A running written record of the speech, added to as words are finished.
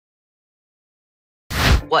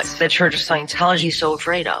What's the Church of Scientology so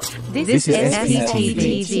afraid of? This is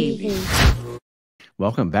SPTV.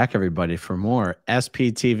 Welcome back, everybody, for more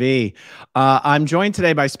SPTV. I'm joined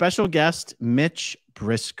today by special guest Mitch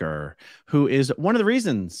Brisker, who is one of the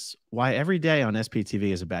reasons why every day on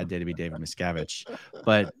SPTV is a bad day to be David Miscavige,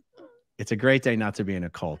 but it's a great day not to be in a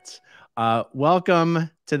cult. Welcome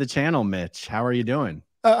to the channel, Mitch. How are you doing?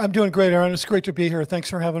 I'm doing great, Aaron. It's great to be here. Thanks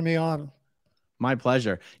for having me on. My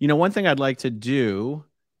pleasure. You know, one thing I'd like to do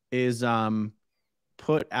is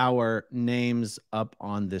put our names up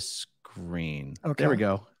on the screen. Okay. There we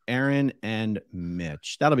go. Aaron and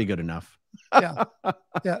Mitch. That'll be good enough. Yeah.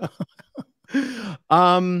 Yeah.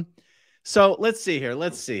 So let's see here.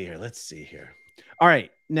 All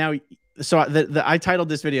right. Now, so I titled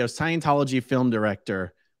this video Scientology film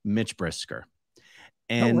director Mitch Brisker.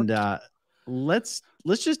 And let's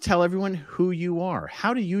just tell everyone who you are.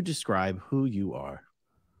 How do you describe who you are?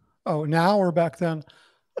 Oh, now or back then?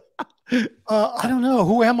 I don't know.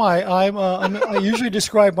 Who am I? I usually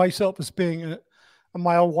describe myself as being a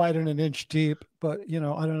mile wide and an inch deep, but you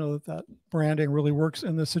know, I don't know that branding really works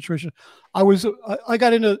in this situation. I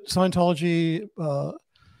got into Scientology in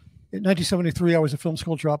 1973. I was a film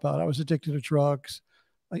school dropout. I was addicted to drugs.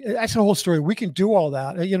 That's the whole story. We can do all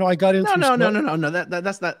that. You know, I got into no.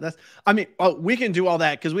 That's I mean, we can do all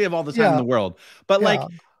that because we have all the time in the world. But like,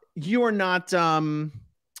 you are not.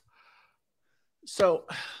 So,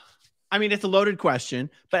 I mean, it's a loaded question.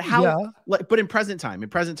 But how? Yeah. Like, but in present time,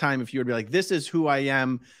 if you would be like, this is who I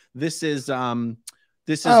am. This is my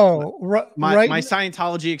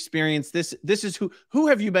Scientology experience. This is who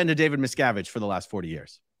have you been to David Miscavige for the last 40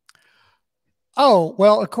 years? Oh,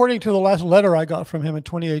 well, according to the last letter I got from him in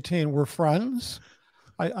 2018, we're friends.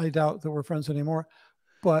 I doubt that we're friends anymore.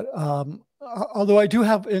 But although I do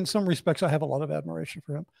have, in some respects, I have a lot of admiration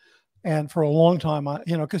for him. And for a long time,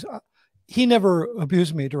 because he never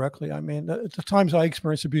abused me directly. I mean, at the times I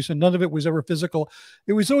experienced abuse, and none of it was ever physical.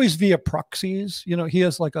 It was always via proxies. You know, he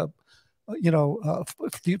has like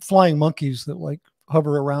flying monkeys that like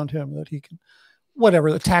hover around him that he can, whatever,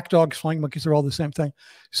 the attack dogs, flying monkeys are all the same thing.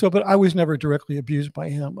 So, but I was never directly abused by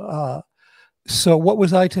him. So what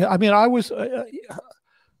was I to, I mean, I was,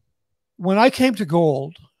 when I came to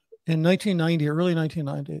gold in 1990, early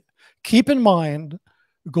 1990, keep in mind,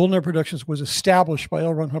 Golden Air Productions was established by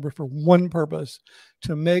L. Ron Hubbard for one purpose,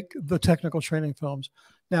 to make the technical training films.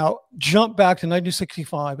 Now, jump back to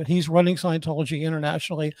 1965, and he's running Scientology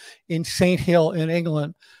internationally in St. Hill in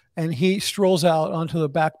England, and he strolls out onto the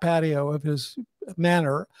back patio of his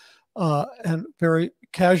manor and very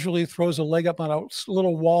casually throws a leg up on a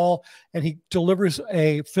little wall, and he delivers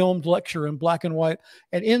a filmed lecture in black and white.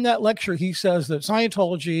 And in that lecture, he says that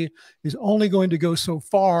Scientology is only going to go so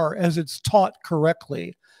far as it's taught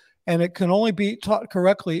correctly. And it can only be taught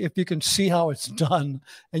correctly if you can see how it's done.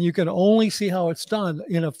 And you can only see how it's done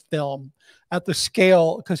in a film at the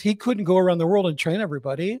scale, because he couldn't go around the world and train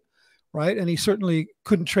everybody. Right. And he certainly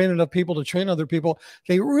couldn't train enough people to train other people.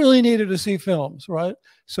 They really needed to see films. Right.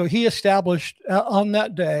 So he established on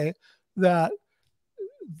that day that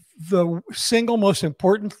the single most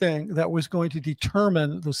important thing that was going to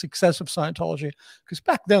determine the success of Scientology, because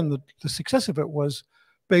back then the success of it was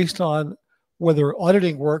based on whether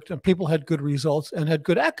auditing worked and people had good results and had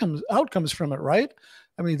good outcomes from it. Right.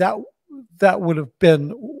 I mean, that would have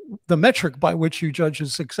been the metric by which you judge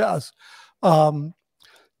his success.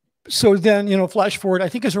 So then, you know, flash forward, I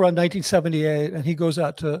think it's around 1978, and he goes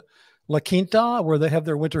out to La Quinta, where they have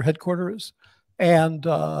their winter headquarters, and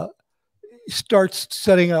starts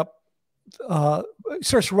setting up,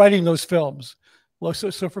 starts writing those films.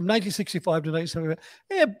 So from 1965 to 1975,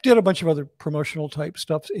 he did a bunch of other promotional type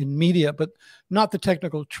stuff in media, but not the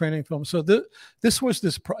technical training film. So this was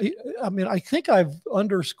this, I mean, I think I've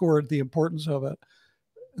underscored the importance of it.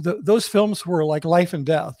 Those films were like life and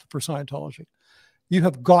death for Scientology. You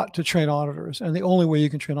have got to train auditors, and the only way you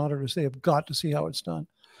can train auditors, they have got to see how it's done.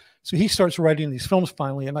 So he starts writing these films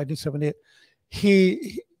finally in 1978.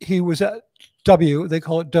 He was at W, they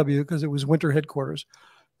call it W because it was winter headquarters.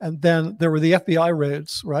 And then there were the FBI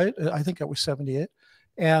raids, right? I think that was 78.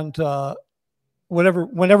 And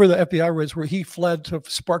whenever the FBI raids were, he fled to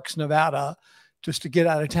Sparks, Nevada, just to get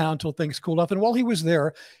out of town until things cooled off. And while he was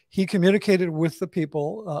there, he communicated with the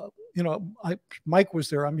people. You know, Mike was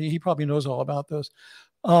there. I mean, he probably knows all about this.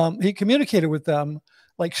 He communicated with them,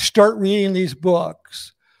 like, start reading these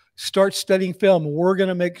books, start studying film. We're going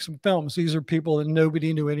to make some films. These are people that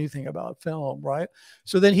nobody knew anything about film, right?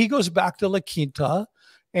 So then he goes back to La Quinta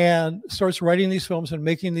and starts writing these films and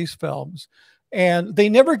making these films. And they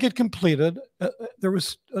never get completed. There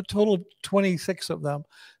was a total of 26 of them.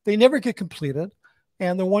 They never get completed.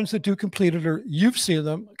 And the ones that do complete it, or you've seen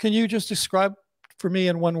them. Can you just describe for me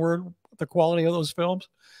in one word the quality of those films?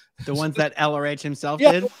 The ones that LRH himself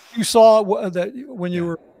Yeah, did? you saw that when you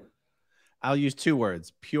were. I'll use 2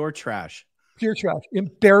 words: pure trash. Pure trash.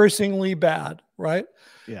 Embarrassingly bad, right?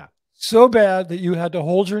 Yeah. So bad that you had to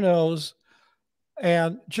hold your nose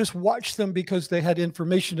and just watch them because they had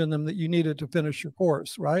information in them that you needed to finish your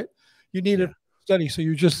course, right? You needed study. So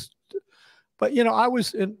you just, but you know, I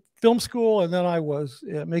was in film school and then I was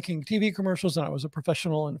making TV commercials and I was a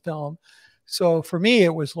professional in film. So for me,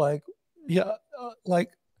 it was like,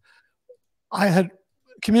 like I had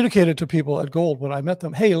communicated to people at Gold when I met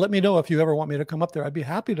them, hey, let me know if you ever want me to come up there. I'd be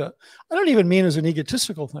happy to. I don't even mean as an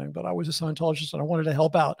egotistical thing, but I was a Scientologist and I wanted to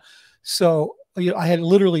help out. So I had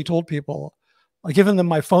literally told people, I'd given them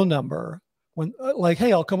my phone number when like,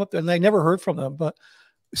 hey, I'll come up there. And they never heard from them. But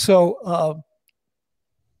so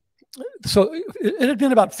it had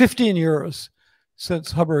been about 15 years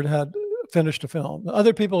since Hubbard had finished a film.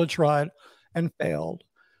 Other people had tried and failed.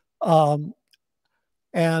 And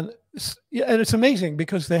it's amazing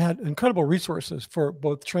because they had incredible resources for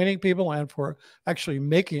both training people and for actually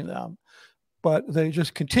making them, but they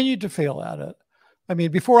just continued to fail at it. I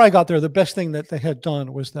mean, before I got there, the best thing that they had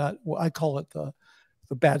done was that, well, I call it the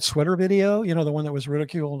bad sweater video, you know, the one that was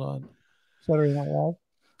ridiculed on Saturday Night Live.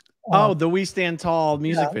 Oh, the We Stand Tall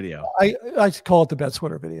music video. I call it the bad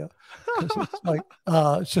sweater video. It's like,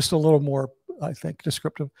 it's just a little more, I think,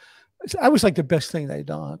 descriptive. I was like the best thing they'd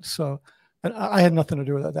done. So, and I had nothing to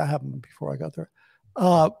do with that. That happened before I got there.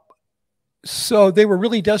 So they were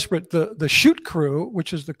really desperate. The shoot crew,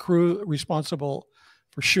 which is the crew responsible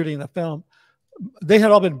for shooting the film, they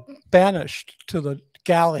had all been banished to the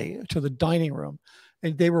galley, to the dining room.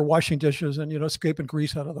 And they were washing dishes and, you know, scraping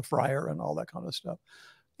grease out of the fryer and all that kind of stuff.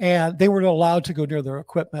 And they weren't allowed to go near their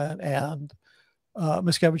equipment. And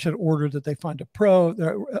Miscavige had ordered that they find a pro.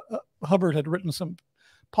 Hubbard had written some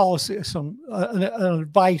policy, some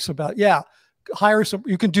advice about, hire some,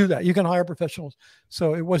 you can do that. You can hire professionals.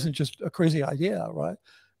 So it wasn't just a crazy idea, right?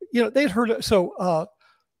 You know, they'd heard it. So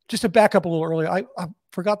just to back up a little earlier, I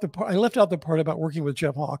forgot the part, I left out the part about working with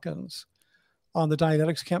Jeff Hawkins on the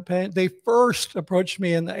Dianetics campaign. They first approached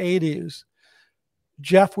me in the 80s.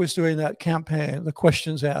 Jeff was doing that campaign, the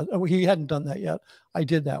questions asked. Oh, he hadn't done that yet. I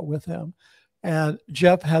did that with him. And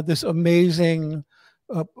Jeff had this amazing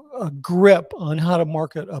grip on how to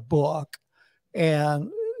market a book.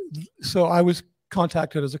 And so I was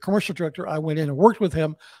contacted as a commercial director. I went in and worked with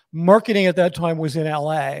him. Marketing at that time was in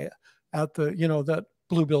LA at the, you know, that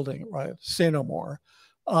blue building, right? Say no more.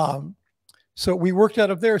 So we worked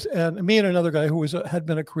out of there, and me and another guy who had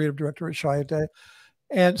been a creative director at Chiat.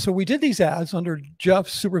 And so we did these ads under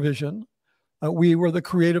Jeff's supervision. We were the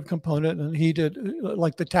creative component, and he did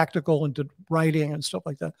like the tactical and did writing and stuff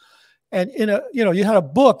like that. And you had a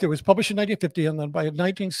book that was published in 1950, and then by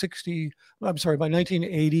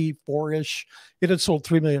 1984-ish, it had sold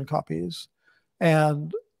 3 million copies,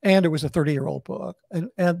 and it was a 30-year-old book.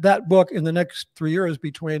 And that book in the next 3 years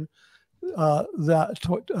between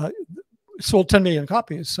sold 10 million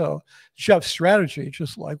copies. So Jeff's strategy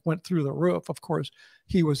just like went through the roof. Of course,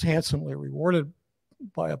 he was handsomely rewarded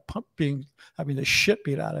by having the shit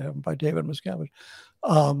beat out of him by David Miscavige.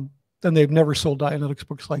 Then they've never sold Dianetics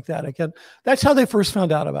books like that again. That's how they first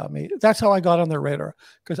found out about me. That's how I got on their radar,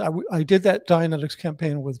 because I did that Dianetics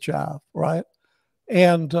campaign with Jeff, right?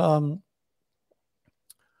 And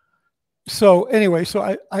so anyway,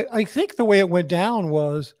 so I think the way it went down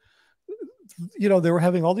was, you know, they were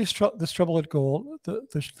having all this trouble at Gold.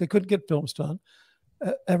 They couldn't get films done.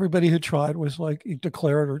 Everybody who tried was like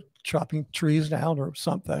declared or chopping trees down or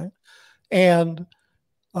something. And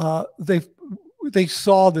they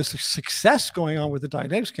saw this success going on with the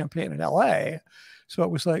Dianetics campaign in LA. So it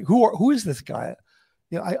was like, who is this guy?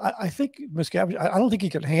 You know, I think Miscavige, I don't think he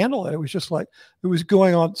could handle it. It was just like, it was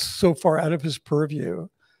going on so far out of his purview.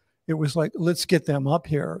 It was like, let's get them up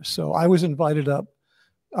here. So I was invited up.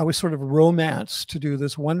 I was sort of romanced to do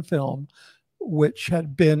this one film, which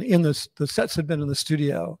had been the sets had been in the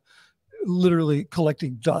studio, literally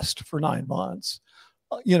collecting dust for 9 months.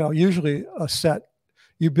 You know, usually a set,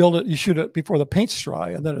 you build it, you shoot it before the paint's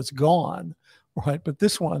dry, and then it's gone, right? But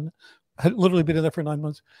this one had literally been in there for 9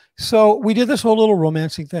 months. So we did this whole little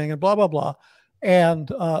romancing thing and blah, blah, blah. And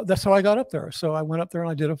that's how I got up there. So I went up there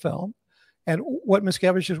and I did a film. And what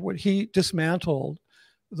Miscavige did, what he dismantled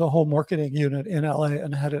the whole marketing unit in LA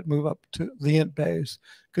and had it move up to the Int base,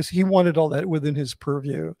 because he wanted all that within his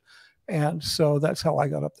purview. And so that's how I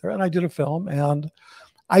got up there. And I did a film, and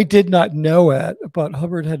I did not know it, but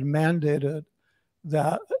Hubbard had mandated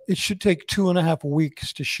that it should take 2.5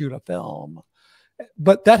 weeks to shoot a film.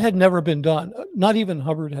 But that had never been done. Not even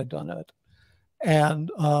Hubbard had done it.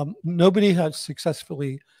 And nobody had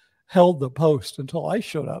successfully held the post until I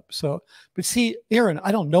showed up. So, but see, Aaron,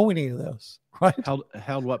 I don't know any of this, right?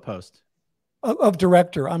 Held what post? Of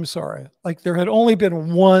director, I'm sorry. Like there had only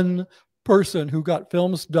been one person who got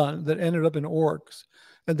films done that ended up in orgs,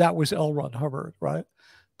 and that was L. Ron Hubbard, right?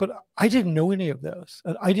 But I didn't know any of this.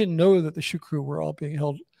 And I didn't know that the shoot crew were all being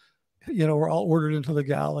held, were all ordered into the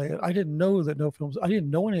galley. And I didn't know that I didn't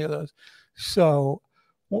know any of this. So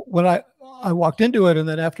when I walked into it, and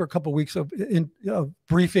then after a couple of weeks of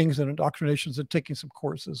briefings and indoctrinations and taking some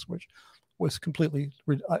courses, which was completely,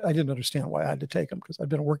 I didn't understand why I had to take them because I'd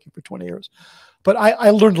been working for 20 years. But I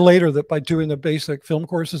learned later that by doing the basic film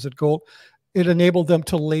courses at Gold, it enabled them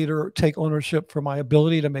to later take ownership for my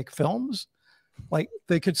ability to make films. Like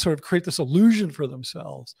they could sort of create this illusion for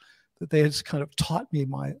themselves that they had kind of taught me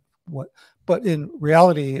but in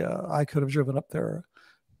reality, I could have driven up there,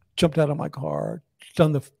 jumped out of my car,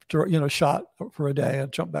 done the, shot for a day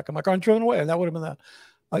and jumped back in my car and driven away. And that would have been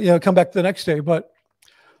that, come back the next day. But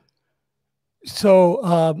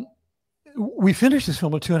so we finished this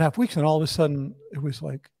film in 2.5 weeks, and all of a sudden it was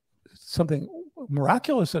like something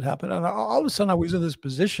miraculous had happened. And all of a sudden I was in this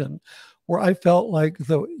position where I felt like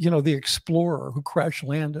the explorer who crash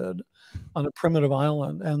landed on a primitive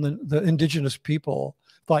island, and the indigenous people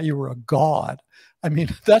thought you were a god. I mean,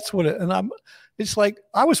 that's what it's like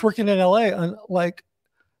I was working in LA, and like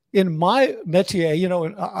in my métier,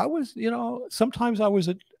 and I was, sometimes I was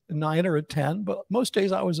a 9 or a 10, but most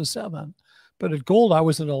days I was a 7. But at Gold, I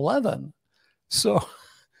was an 11. So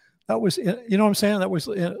that was, what I'm saying? That was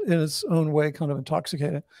in its own way kind of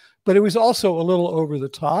intoxicating. But it was also a little over the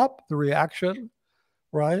top, the reaction,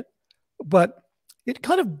 right? But it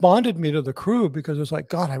kind of bonded me to the crew because it was like,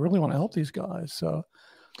 God, I really want to help these guys. So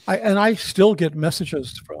I still get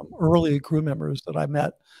messages from early crew members that I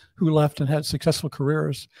met who left and had successful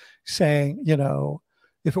careers saying,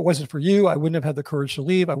 if it wasn't for you, I wouldn't have had the courage to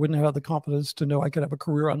leave. I wouldn't have had the confidence to know I could have a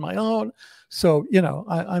career on my own. So,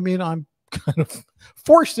 I'm kind of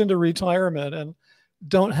forced into retirement and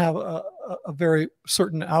don't have a very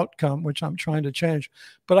certain outcome, which I'm trying to change.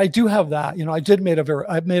 But I do have that.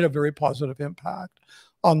 I've made a very positive impact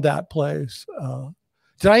on that place.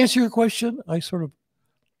 Did I answer your question?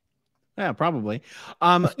 Yeah, probably.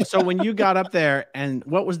 So when you got up there, and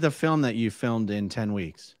what was the film that you filmed in 10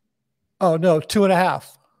 weeks? Oh, no,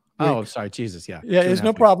 2.5. Oh, sorry. Jesus. Yeah. Yeah, it's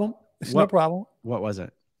no problem. It's no problem. What was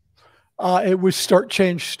it? It was Start,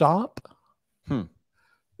 Change, Stop.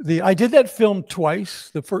 I did that film twice.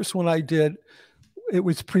 The first one I did, it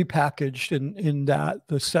was prepackaged in that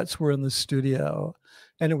the sets were in the studio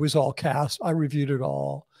and it was all cast. I reviewed it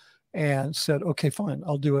all and said, okay, fine,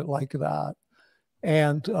 I'll do it like that.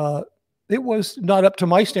 And it was not up to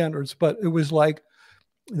my standards, but it was like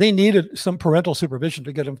they needed some parental supervision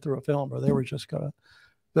to get them through a film, or they were just gonna,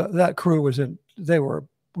 that crew they were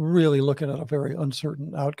really looking at a very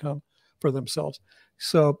uncertain outcome for themselves.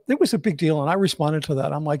 So it was a big deal. And I responded to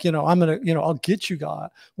that. I'm like, I'll get you guys.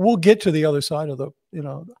 We'll get to the other side of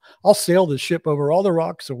I'll sail the ship over all the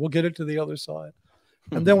rocks and we'll get it to the other side.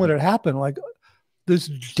 And then when it happened, like this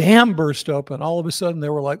dam burst open. All of a sudden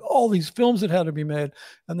there were like all these films that had to be made.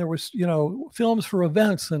 And there was, films for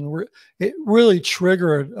events, and it really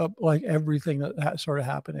triggered like everything that started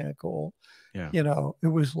happening at Gold. Yeah. It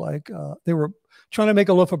was like they were trying to make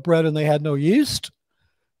a loaf of bread and they had no yeast.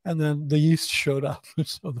 And then the yeast showed up,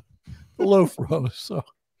 so the loaf rose. So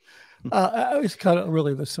it's kind of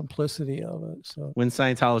really the simplicity of it. So when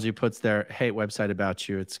Scientology puts their hate website about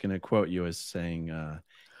you, it's going to quote you as saying,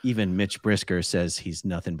 even Mitch Brisker says he's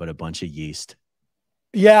nothing but a bunch of yeast.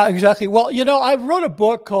 Yeah, exactly. Well, I wrote a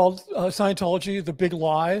book called Scientology, The Big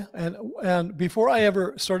Lie. And before I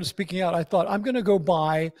ever started speaking out, I thought I'm going to go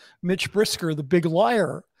buy Mitch Brisker, The Big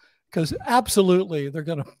Liar, because absolutely they're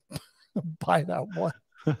going to buy that one.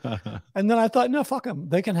 And then I thought, no, fuck them.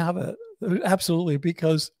 They can have it. Absolutely.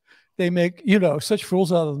 Because they make, such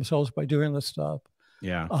fools out of themselves by doing this stuff.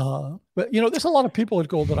 Yeah. But, there's a lot of people at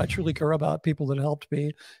Gold that I truly care about, people that helped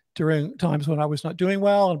me during times when I was not doing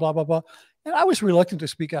well and blah, blah, blah. And I was reluctant to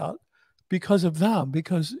speak out because of them,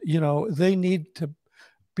 because, they need to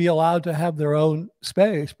be allowed to have their own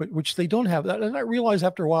space, but which they don't have that. And I realized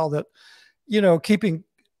after a while that, keeping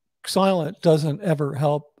silent doesn't ever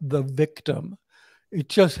help the victim. It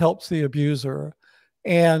just helps the abuser.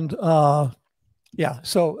 And yeah,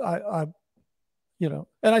 so I and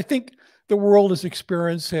I think the world is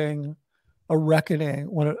experiencing a reckoning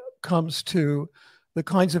when it comes to the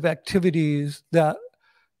kinds of activities that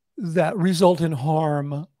result in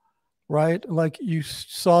harm, right? Like you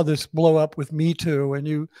saw this blow up with Me Too, and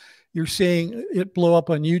you You're seeing it blow up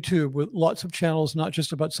on YouTube with lots of channels, not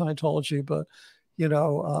just about Scientology, but, you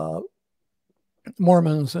know,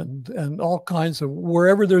 Mormons and all kinds of,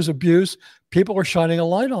 wherever there's abuse, people are shining a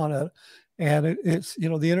light on it. And it's, you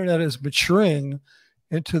know, the internet is maturing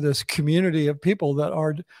into this community of people that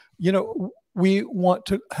are, you know, we want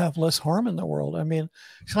to have less harm in the world. I mean,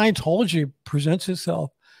 Scientology presents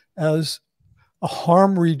itself as a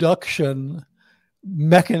harm reduction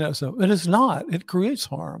mechanism. It is not. It creates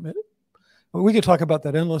harm. We could talk about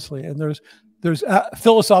that endlessly. And there's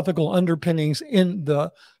philosophical underpinnings in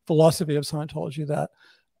the philosophy of Scientology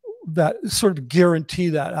that sort of guarantee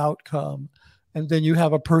that outcome. And then you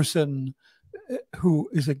have a person who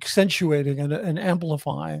is accentuating and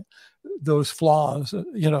amplifying those flaws,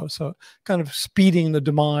 you know, so kind of speeding the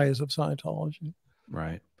demise of Scientology.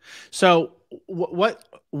 Right. So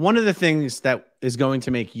one of the things that is going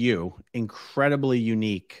to make you incredibly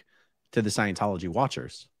unique to the Scientology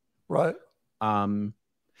watchers, right,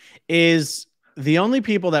 is the only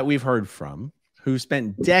people that we've heard from who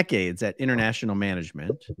spent decades at international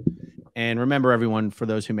management. And remember, everyone, for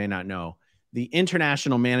those who may not know, the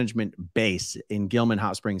international management base in Gilman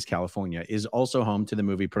Hot Springs, California, is also home to the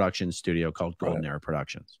movie production studio called Golden Era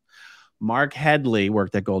Productions. Mark Headley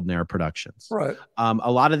worked at Golden Era Productions. Right.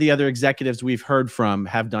 A lot of the other executives we've heard from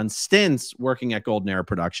have done stints working at Golden Era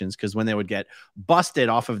Productions, because when they would get busted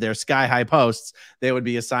off of their sky-high posts, they would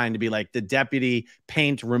be assigned to be like the deputy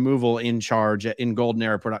paint removal in charge in Golden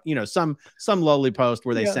Era Production. You know, some lowly post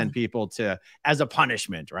where they send people to as a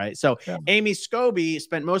punishment, right? So Amy Scobie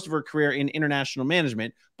spent most of her career in international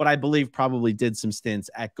management, but I believe probably did some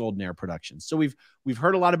stints at Golden Era Productions. So we've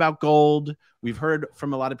heard a lot about Gold. We've heard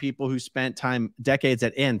from a lot of people who spent decades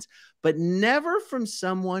at INT, but never from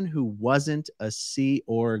someone who wasn't a Sea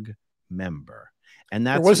Org member. And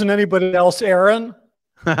there wasn't anybody else, Aaron.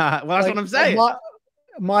 Well, that's what I'm saying.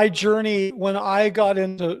 My journey when I got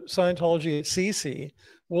into Scientology at CC,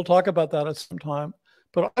 we'll talk about that at some time.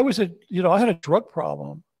 But I had a drug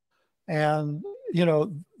problem, and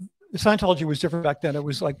Scientology was different back then. It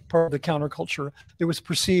was like part of the counterculture. It was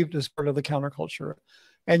perceived as part of the counterculture.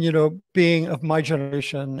 And, being of my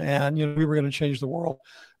generation and, we were going to change the world,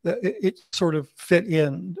 it sort of fit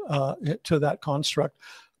in to that construct.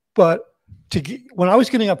 But when I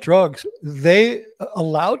was getting up drugs, they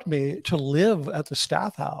allowed me to live at the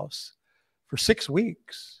staff house for 6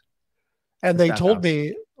 weeks. And they told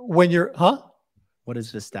me, when you're, what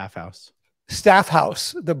is the staff house? Staff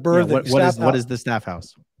house, the birthing. What is the staff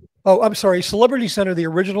house? Oh, I'm sorry. Celebrity Center, the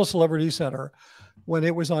original Celebrity Center, when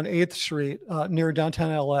it was on 8th Street near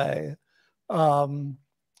downtown LA.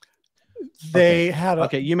 They had a...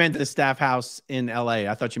 Okay, you meant the staff house in LA.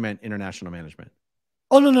 I thought you meant international management.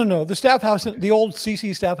 Oh, no. The staff house, the old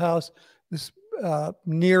CC staff house, this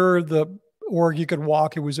near the org, you could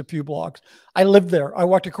walk. It was a few blocks. I lived there. I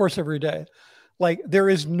walked a course every day. Like, there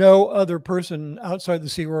is no other person outside the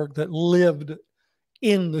Sea Org that lived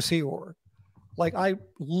in the Sea Org. Like, I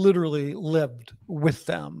literally lived with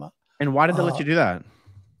them. And why did they let you do that?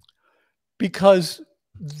 Because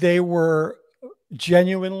they were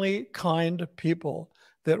genuinely kind people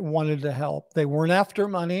that wanted to help. They weren't after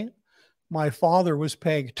money. My father was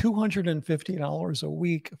paying $250 a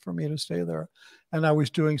week for me to stay there. And I was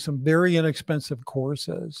doing some very inexpensive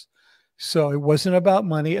courses. So it wasn't about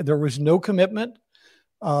money. There was no commitment.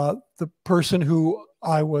 The person who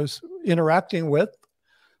I was interacting with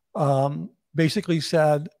basically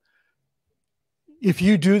said, if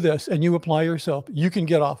you do this and you apply yourself, you can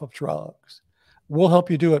get off of drugs. We'll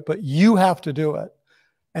help you do it, but you have to do it.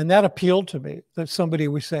 And that appealed to me, that somebody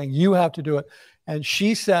was saying, you have to do it. And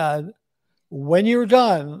she said, when you're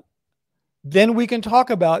done, then we can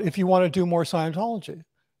talk about if you want to do more Scientology.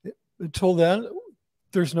 Until then,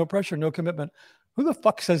 there's no pressure, no commitment. Who the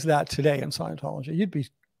fuck says that today in Scientology? You'd be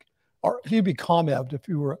commed if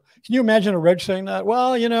you were. Can you imagine a reg saying that?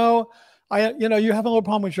 Well, you have a little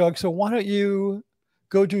problem with drugs, so why don't you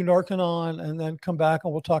go do Narcanon and then come back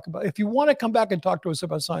and we'll talk about, if you want to come back and talk to us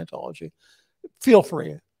about Scientology, feel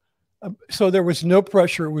free. So there was no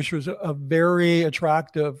pressure, which was a very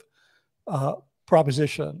attractive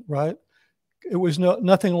proposition, right? It was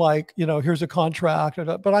nothing like, here's a contract,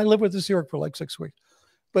 but I lived with the Sea Org for like 6 weeks.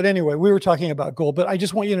 But anyway, we were talking about Gold, but I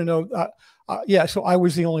just want you to know, so I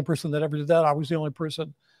was the only person that ever did that. I was the only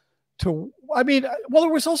person there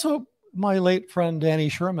was also my late friend, Danny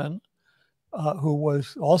Sherman, who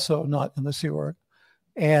was also not in the Sea Org.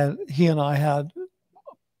 And he and I had,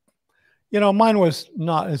 mine was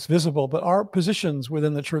not as visible, but our positions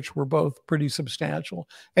within the church were both pretty substantial.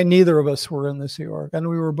 And neither of us were in the Sea Org. And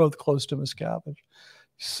we were both close to Miscavige.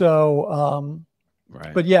 So,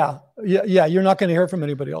 Right. But yeah, you're not going to hear from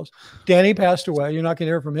anybody else. Danny passed away. You're not going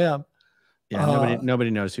to hear from him. Yeah, nobody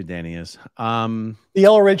knows who Danny is. The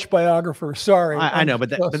LRH biographer. Sorry, I know, but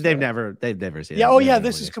they've never seen. Yeah. It. Oh, yeah.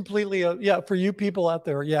 This is completely for you people out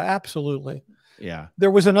there. Yeah, absolutely. Yeah.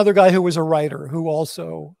 There was another guy who was a writer who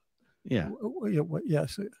also. Yeah.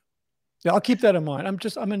 Yes. Yeah, I'll keep that in mind. I'm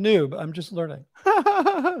a noob. I'm just learning.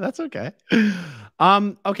 That's okay.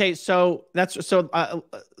 Okay, so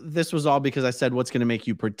this was all because I said what's going to make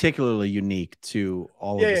you particularly unique to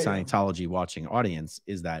all of the Scientology watching audience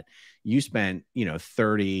is that you spent,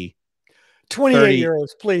 28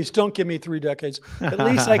 years. Please don't give me 3 decades. At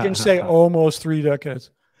least I can say almost 3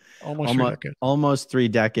 decades. Almost 3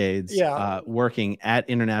 decades. Yeah. Working at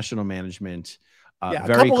international management. A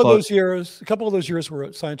couple of those years were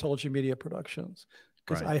at Scientology Media Productions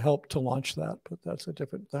because I helped to launch that, but that's a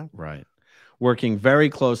different thing. Right. Working very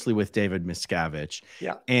closely with David Miscavige.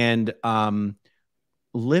 Yeah. And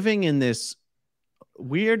living in this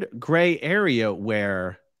weird gray area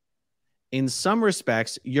where in some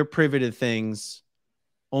respects you're privy to things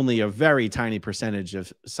only a very tiny percentage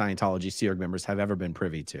of Scientology Sea Org members have ever been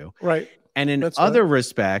privy to. Right. And in other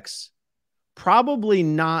respects, probably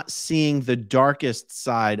not seeing the darkest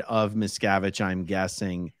side of Miscavige, I'm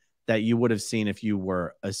guessing, that you would have seen if you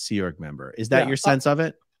were a Sea Org member. Is that your sense of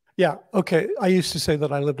it? Yeah. Okay. I used to say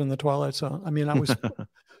that I lived in the Twilight Zone. I mean,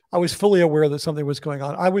 I was fully aware that something was going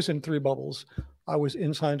on. I was in 3 bubbles. I was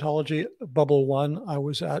in Scientology, bubble 1. I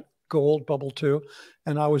was at Gold, bubble 2.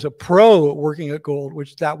 And I was a pro working at Gold,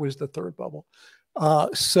 which that was the 3rd bubble.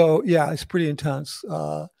 So yeah, it's pretty intense.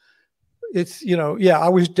 It's, I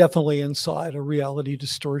was definitely inside a reality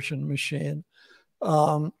distortion machine.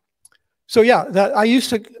 So yeah,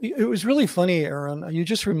 it was really funny, Aaron. You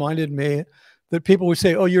just reminded me that people would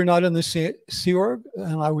say, oh, you're not in the Sea Org?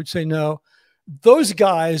 And I would say, no, those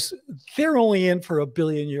guys, they're only in for 1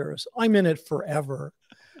 billion years. I'm in it forever.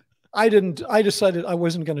 I decided I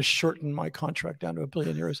wasn't going to shorten my contract down to 1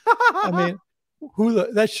 billion years. I mean, who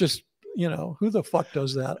the fuck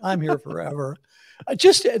does that? I'm here forever.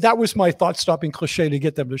 That was my thought stopping cliche to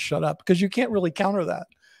get them to shut up, because you can't really counter that.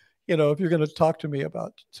 If you're going to talk to me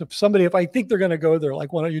about if I think they're going to go there,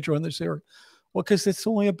 like, why don't you join this here? Well, because it's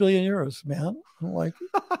only 1 billion years, man. Like,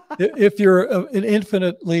 if you're an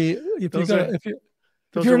infinitely, if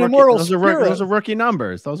you're an immortal spirit, those are rookie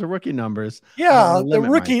numbers. Those are rookie numbers. Yeah,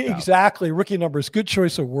 the rookie numbers. Good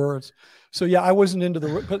choice of words. So yeah, I wasn't into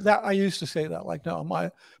but that I used to say that, like, no,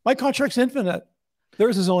 my contract's infinite.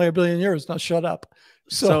 Theirs is only 1 billion years. Now shut up.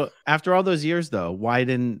 So after all those years, though, why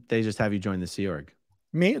didn't they just have you join the Sea Org?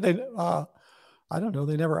 Me? I don't know.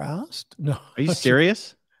 They never asked. No. Are you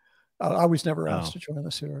serious? I was never asked to join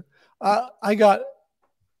the Sea Org. I got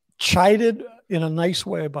chided in a nice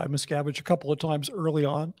way by Miscavige a couple of times early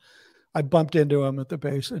on. I bumped into him at the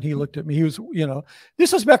base and he looked at me. He was,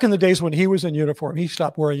 this was back in the days when he was in uniform. He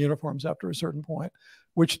stopped wearing uniforms after a certain point,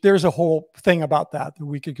 which there's a whole thing about that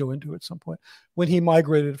we could go into at some point, when he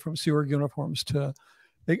migrated from Sea Org uniforms to,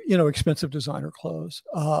 expensive designer clothes.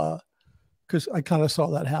 Because I kind of saw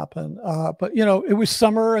that happen. But, it was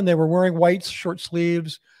summer and they were wearing white short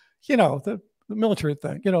sleeves, the military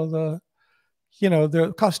thing, the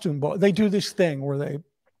costume ball. They do this thing where they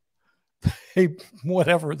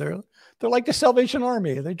whatever, they're like the Salvation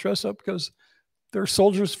Army. They dress up because they're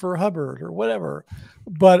soldiers for Hubbard or whatever.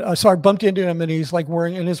 But so I bumped into him and he's like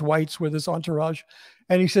wearing in his whites with his entourage.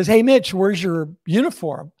 And he says, "Hey, Mitch, where's your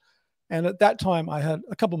uniform?" And at that time, I had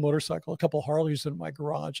a couple Harleys in my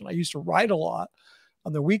garage, and I used to ride a lot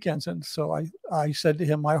on the weekends. And so I said to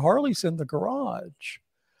him, "My Harley's in the garage."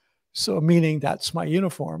 So meaning that's my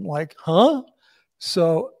uniform. Like, huh?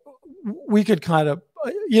 So we could kind of,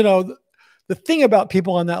 the thing about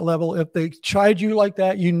people on that level, if they chide you like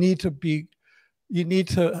that, you need to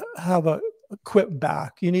have a quip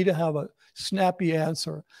back. You need to have a snappy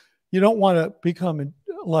answer. You don't want to become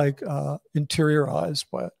interiorized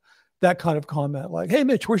by that kind of comment, like, "Hey,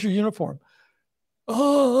 Mitch, where's your uniform?"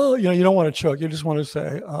 Oh, you don't want to choke. You just want to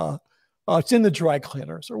say, "It's in the dry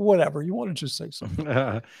cleaners," or whatever. You want to just say something.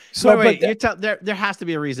 So wait, there has to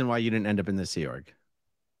be a reason why you didn't end up in the Sea Org.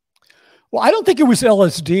 Well, I don't think it was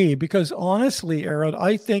LSD, because honestly, Aaron,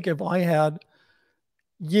 I think if I had,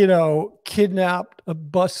 kidnapped a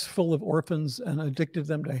bus full of orphans and addicted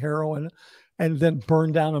them to heroin and then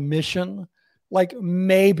burned down a mission, like,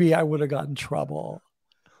 maybe I would have gotten in trouble.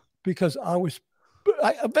 Because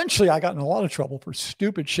eventually I got in a lot of trouble for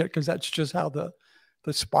stupid shit, because that's just how the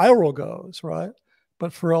spiral goes, right?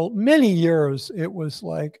 But for many years, it was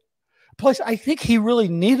like, plus I think he really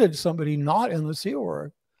needed somebody not in the Sea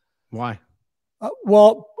Org. Why?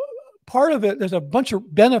 Well, part of it, there's a bunch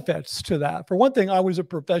of benefits to that. For one thing, I was a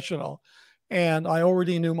professional and I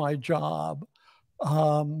already knew my job.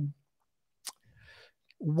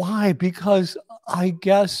 Why? Because I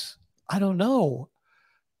guess, I don't know.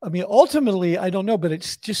 I mean, ultimately, I don't know, but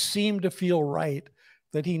it just seemed to feel right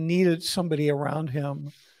that he needed somebody around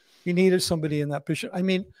him. He needed somebody in that position. I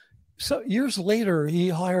mean, so years later, he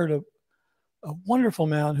hired a wonderful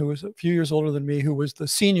man who was a few years older than me, who was the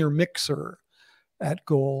senior mixer at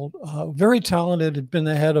Gold. Very talented, had been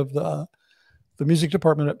the head of the music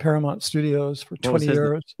department at Paramount Studios for 20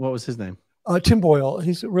 years. What was his name? Tim Boyle.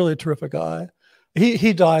 He's really a terrific guy.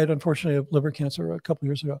 He died, unfortunately, of liver cancer a couple of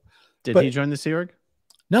years ago. Did he join the Sea Org?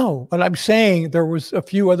 No, but I'm saying there was a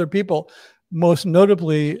few other people, most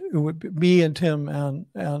notably it would be me and Tim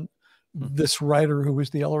and this writer who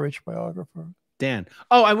was the LRH biographer. Dan.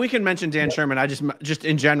 Oh, and we can mention Dan Sherman. I just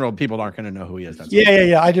in general, people aren't going to know who he is. That's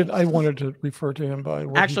yeah. I wanted to refer to him by.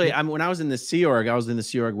 Actually, when I was in the Sea Org, I was in the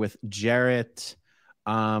Sea Org with Jarrett.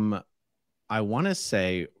 I want to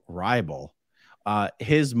say Ribel.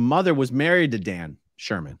 His mother was married to Dan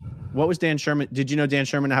Sherman. What was Dan Sherman? Did you know Dan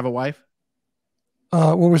Sherman to have a wife?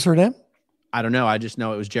 What was her name? I don't know. I just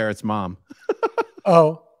know it was Jarrett's mom.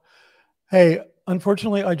 Oh, hey.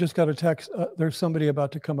 Unfortunately, I just got a text. There's somebody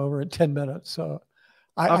about to come over in 10 minutes. So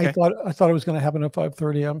I thought it was going to happen at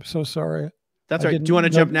 5:30. I'm so sorry. That's right. Do you want to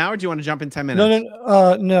jump now or do you want to jump in 10 minutes?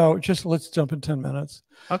 No. Just let's jump in 10 minutes.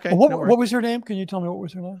 Okay. What was her name? Can you tell me what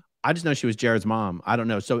was her name? I just know she was Jared's mom. I don't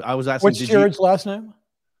know. So I was asking. What's Jared's last name?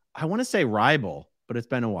 I want to say Ribel, but it's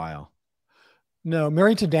been a while. No,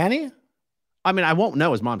 married to Danny? I mean, I won't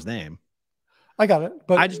know his mom's name. I got it.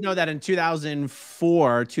 But I just know that in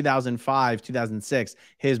 2004, 2005, 2006,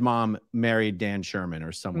 his mom married Dan Sherman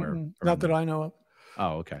or somewhere. Not that I know of. Oh,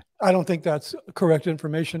 okay. I don't think that's correct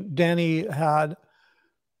information. Danny had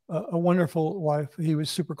a wonderful wife he was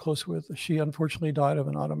super close with. She unfortunately died of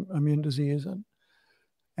an autoimmune disease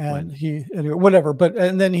and whatever.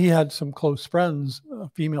 And then he had some close friends,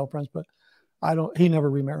 female friends, but he never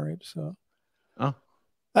remarried. So,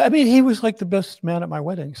 I mean, he was like the best man at my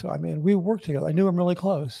wedding. So, I mean, we worked together. I knew him really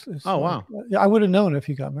close. Wow. Yeah, I would have known if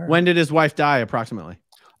he got married. When did his wife die approximately?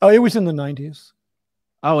 Oh, it was in the 90s.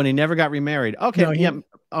 Oh, and he never got remarried. Okay. No,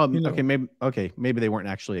 Okay. Maybe they weren't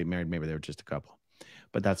actually married. Maybe they were just a couple,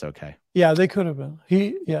 but that's okay. Yeah, they could have been.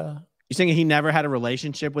 You're saying he never had a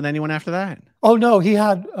relationship with anyone after that? Oh, no, he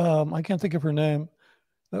had, I can't think of her name.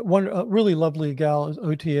 One really lovely gal is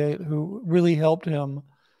OT8 who really helped him.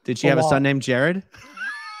 Did she have a son named Jared?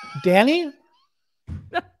 Danny?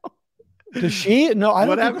 No. Does she? No, I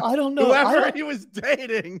don't know. Whoever he was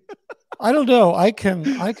dating. I don't know. I can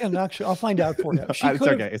actually, I'll find out for you. It's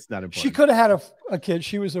okay. It's not important. She could have had a kid.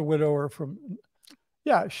 She was a widower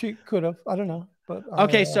she could have. I don't know. But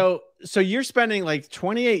okay, so you're spending like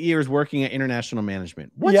 28 years working at international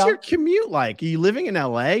management. What's your commute like? Are you living in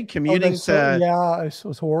LA? Commuting it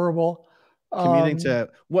was horrible. Commuting to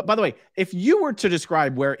what? By the way, if you were to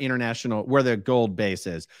describe where the Gold base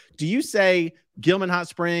is, do you say Gilman Hot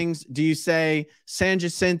Springs? Do you say San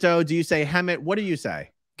Jacinto? Do you say Hemet? What do you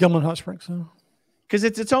say? Gilman Hot Springs. Because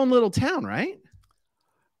it's its own little town, right?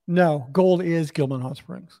 No, Gold is Gilman Hot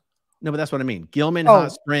Springs. No, but that's what I mean. Gilman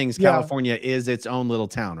Hot Springs, California is its own little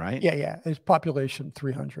town, right? Yeah. It's population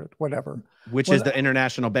 300, whatever. Which is the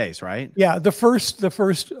international base, right? Yeah. The first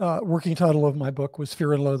working title of my book was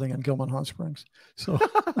Fear and Loathing in Gilman Hot Springs. So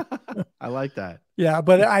I like that. Yeah,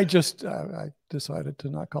 but I just I decided to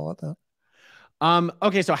not call it that.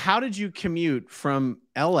 Okay, so how did you commute from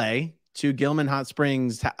LA to Gilman Hot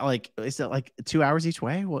Springs? Like, is it like 2 hours each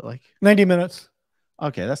way? What, like 90 minutes?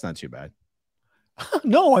 Okay, that's not too bad.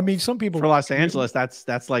 No, I mean, some people for Los Angeles,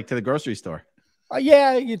 that's like to the grocery store.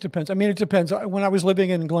 Yeah, it depends. I mean, it depends. When I was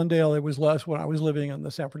living in Glendale, it was less. When I was living in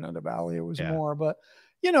the San Fernando Valley, it was more. But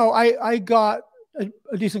I got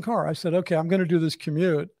a decent car. I said, okay, I'm going to do this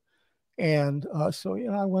commute, and so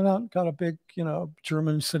I went out and got a big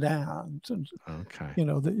German sedan. And,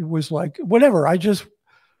 it was like whatever. I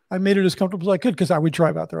made it as comfortable as I could because I would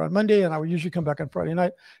drive out there on Monday, and I would usually come back on Friday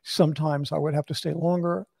night. Sometimes I would have to stay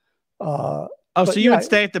longer. So you would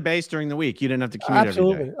stay at the base during the week. You didn't have to commute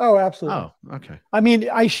absolutely. every day. Oh, absolutely. Oh, okay. I mean,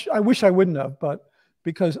 I wish I wouldn't have, but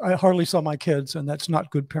because I hardly saw my kids, and that's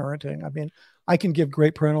not good parenting. I mean, I can give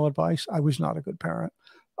great parental advice. I was not a good parent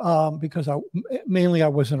because I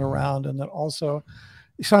wasn't around, and that also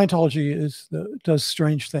Scientology does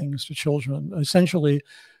strange things to children. Essentially,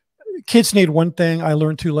 kids need one thing I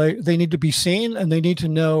learned too late. They need to be seen, and they need to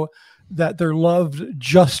know that they're loved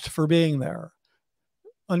just for being there.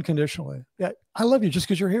 Unconditionally. Yeah, I love you just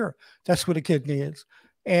because you're here. That's what a kid needs.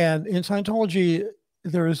 And in Scientology,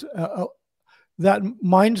 there's that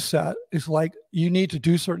mindset is like, you need to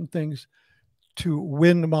do certain things to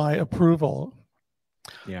win my approval.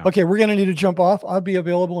 Yeah. Okay, we're going to need to jump off. I'll be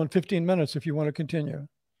available in 15 minutes if you want to continue.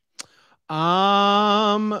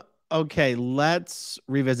 Okay, let's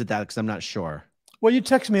revisit that because I'm not sure. Well, you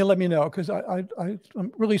text me and let me know, because I'm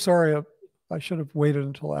really sorry. I should have waited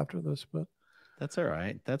until after this, but that's all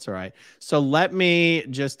right. That's all right. So let me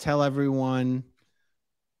just tell everyone,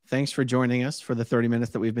 thanks for joining us for the 30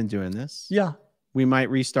 minutes that we've been doing this. Yeah. We might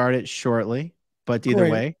restart it shortly, but either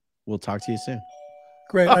way, we'll talk to you soon.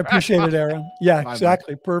 Great. I appreciate it, Aaron. Yeah, bye,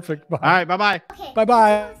 exactly. Bye. Perfect. Bye. All right. Bye-bye. Okay,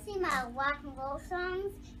 bye-bye. If you want to see my rock and roll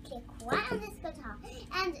songs, click right on this guitar.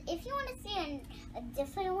 And if you want to see a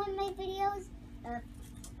different one of my videos,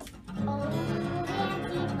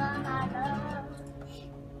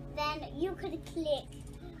 then you could click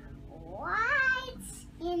right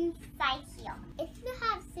inside here. If you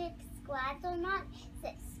have subscribed or not,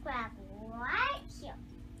 subscribe right here.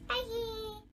 Bye.